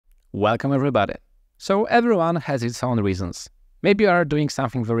Welcome everybody. So everyone has its own reasons. Maybe you are doing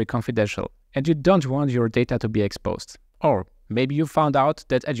something very confidential and you don't want your data to be exposed. Or maybe you found out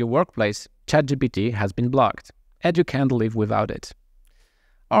that at your workplace, ChatGPT has been blocked and you can't live without it.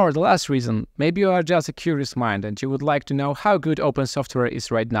 Or the last reason, maybe you are just a curious mind and you would like to know how good open software is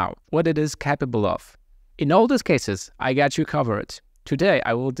right now, what it is capable of. In all these cases, I got you covered. Today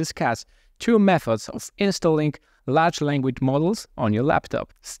I will discuss 2 methods of installing large language models on your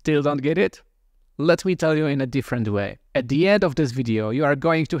laptop. Still don't get it? Let me tell you in a different way. At the end of this video, you are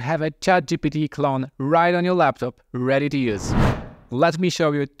going to have a ChatGPT clone right on your laptop, ready to use. Let me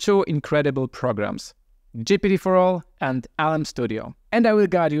show you 2 incredible programs, GPT4ALL and LM Studio. And I will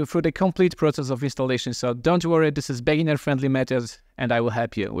guide you through the complete process of installation, so don't worry, this is beginner-friendly method and I will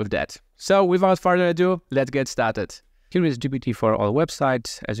help you with that. So without further ado, let's get started. Here is GPT4ALL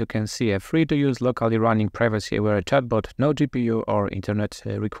website. As you can see, a free-to-use, locally running, privacy-aware chatbot, no GPU or internet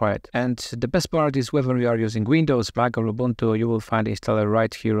required. And the best part is whether you are using Windows, Mac or Ubuntu, you will find the installer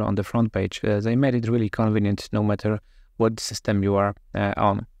right here on the front page. They made it really convenient no matter what system you are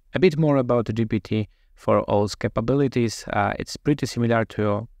on. A bit more about the GPT4ALL's capabilities. It's pretty similar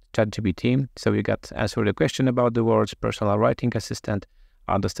to ChatGPT. So you got answer the question about the words, personal writing assistant,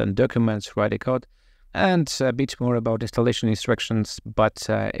 understand documents, write a code, and a bit more about installation instructions, but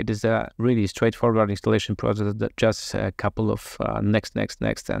it is a really straightforward installation process, just a couple of next,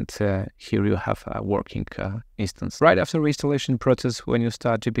 and here you have a working instance. Right after installation process, when you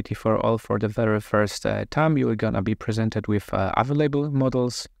start GPT4ALL for the very first time, you are gonna be presented with available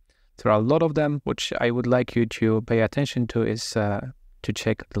models. There are a lot of them. Which I would like you to pay attention to is to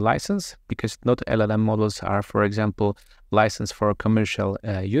check the license, because not LLM models are, for example, licensed for commercial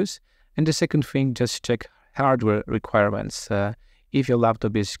use. And the second thing, just check hardware requirements. If your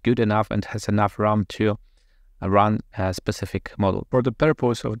laptop is good enough and has enough RAM to run a specific model. For the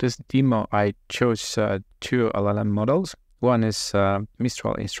purpose of this demo, I chose 2 LLM models. One is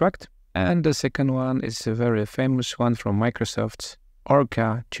Mistral Instruct, and the second one is a very famous one from Microsoft,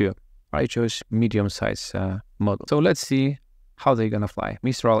 Orca 2. I chose medium-size model. So let's see how they're gonna fly.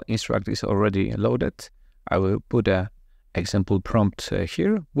 Mistral Instruct is already loaded. I will put a example prompt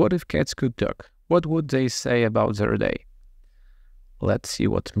here. What if cats could talk? What would they say about their day? Let's see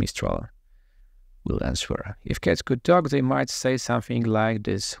what Mistral will answer. If cats could talk, they might say something like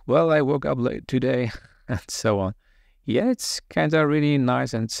this. Well, I woke up late today, and so on. Yeah, it's kind of really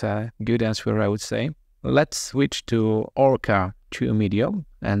nice and good answer, I would say. Let's switch to Orca 2 Medium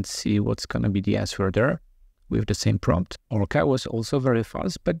and see what's gonna be the answer there with the same prompt. Orca was also very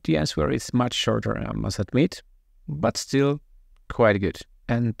fast, but the answer is much shorter, I must admit, but still quite good.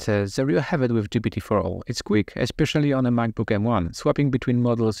 And there you have it with GPT4ALL. It's quick, especially on a MacBook M1. Swapping between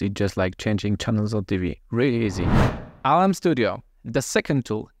models is just like changing channels on TV. Really easy. LM Studio, the second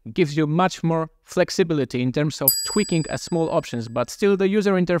tool, gives you much more flexibility in terms of tweaking small options, but still the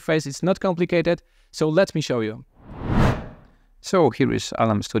user interface is not complicated. So let me show you. So here is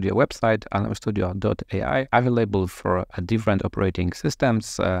LM Studio website, lmstudio.ai, available for different operating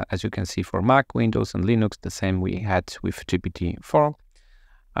systems, as you can see, for Mac, Windows and Linux, the same we had with GPT-4.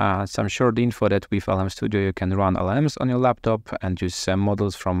 Some short info that with LM Studio you can run LMs on your laptop and use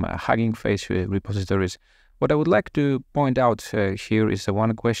models from Hugging Face repositories. What I would like to point out here is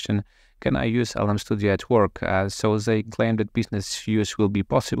one question: can I use LM Studio at work? So they claim that business use will be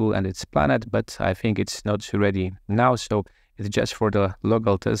possible and it's planned, but I think it's not ready now. So it's just for the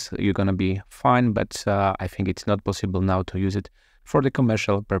local test. You're gonna be fine, but I think it's not possible now to use it for the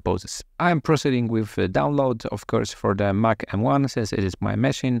commercial purposes. I'm proceeding with download, of course, for the Mac M1, since it is my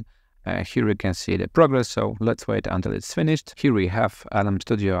machine. Here you can see the progress, so let's wait until it's finished. Here we have LM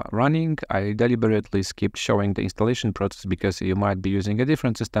Studio running. I deliberately skipped showing the installation process because you might be using a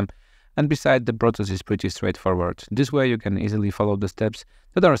different system. And besides, the process is pretty straightforward. This way you can easily follow the steps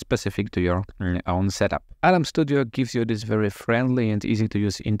that are specific to your own setup. LM Studio gives you this very friendly and easy to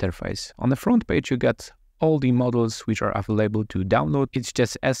use interface. On the front page you got all the models which are available to download. It's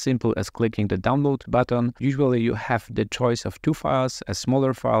just as simple as clicking the download button. Usually you have the choice of 2 files, a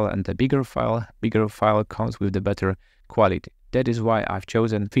smaller file and a bigger file. Bigger file comes with the better quality. That is why I've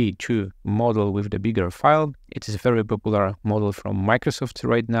chosen V2 model with the bigger file. It is a very popular model from Microsoft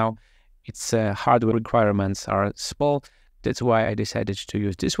right now. Its hardware requirements are small. That's why I decided to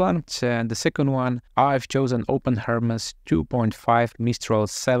use this one. And the second one, I've chosen OpenHermes 2.5 Mistral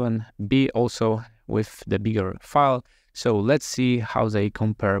 7B, also with the bigger file. So let's see how they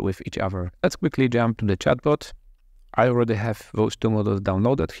compare with each other. Let's quickly jump to the chatbot. I already have those 2 models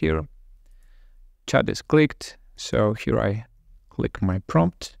downloaded here. Chat is clicked. So here I click my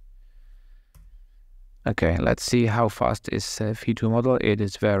prompt. Okay, let's see how fast is V2 model. It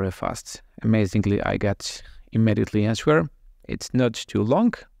is very fast. Amazingly, I get immediately answer. It's not too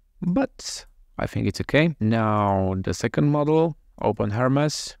long, but I think it's okay. Now the second model, open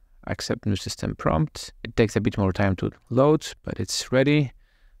Hermes, accept new system prompt. It takes a bit more time to load, but it's ready.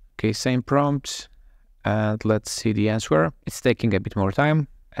 Okay, same prompt, and let's see the answer. It's taking a bit more time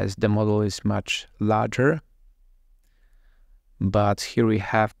as the model is much larger. But here we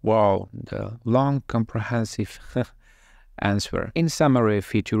have, wow, the long, comprehensive answer. In summary,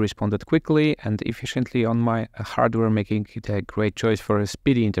 V2 responded quickly and efficiently on my hardware, making it a great choice for a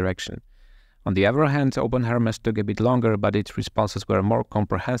speedy interaction. On the other hand, OpenHermes took a bit longer, but its responses were more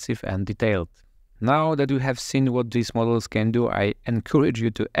comprehensive and detailed. Now that you have seen what these models can do, I encourage you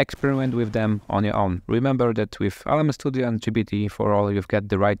to experiment with them on your own. Remember that with LM Studio and GPT4ALL, you've got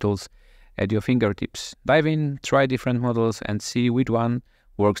the right tools at your fingertips. Dive in, try different models, and see which one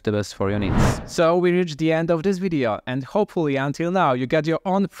works the best for your needs. So we reached the end of this video, and hopefully until now you got your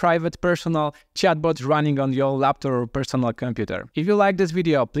own private personal chatbot running on your laptop or personal computer. If you like this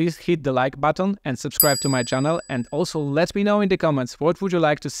video, please hit the like button and subscribe to my channel, and also let me know in the comments what would you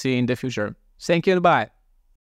like to see in the future. Thank you and bye!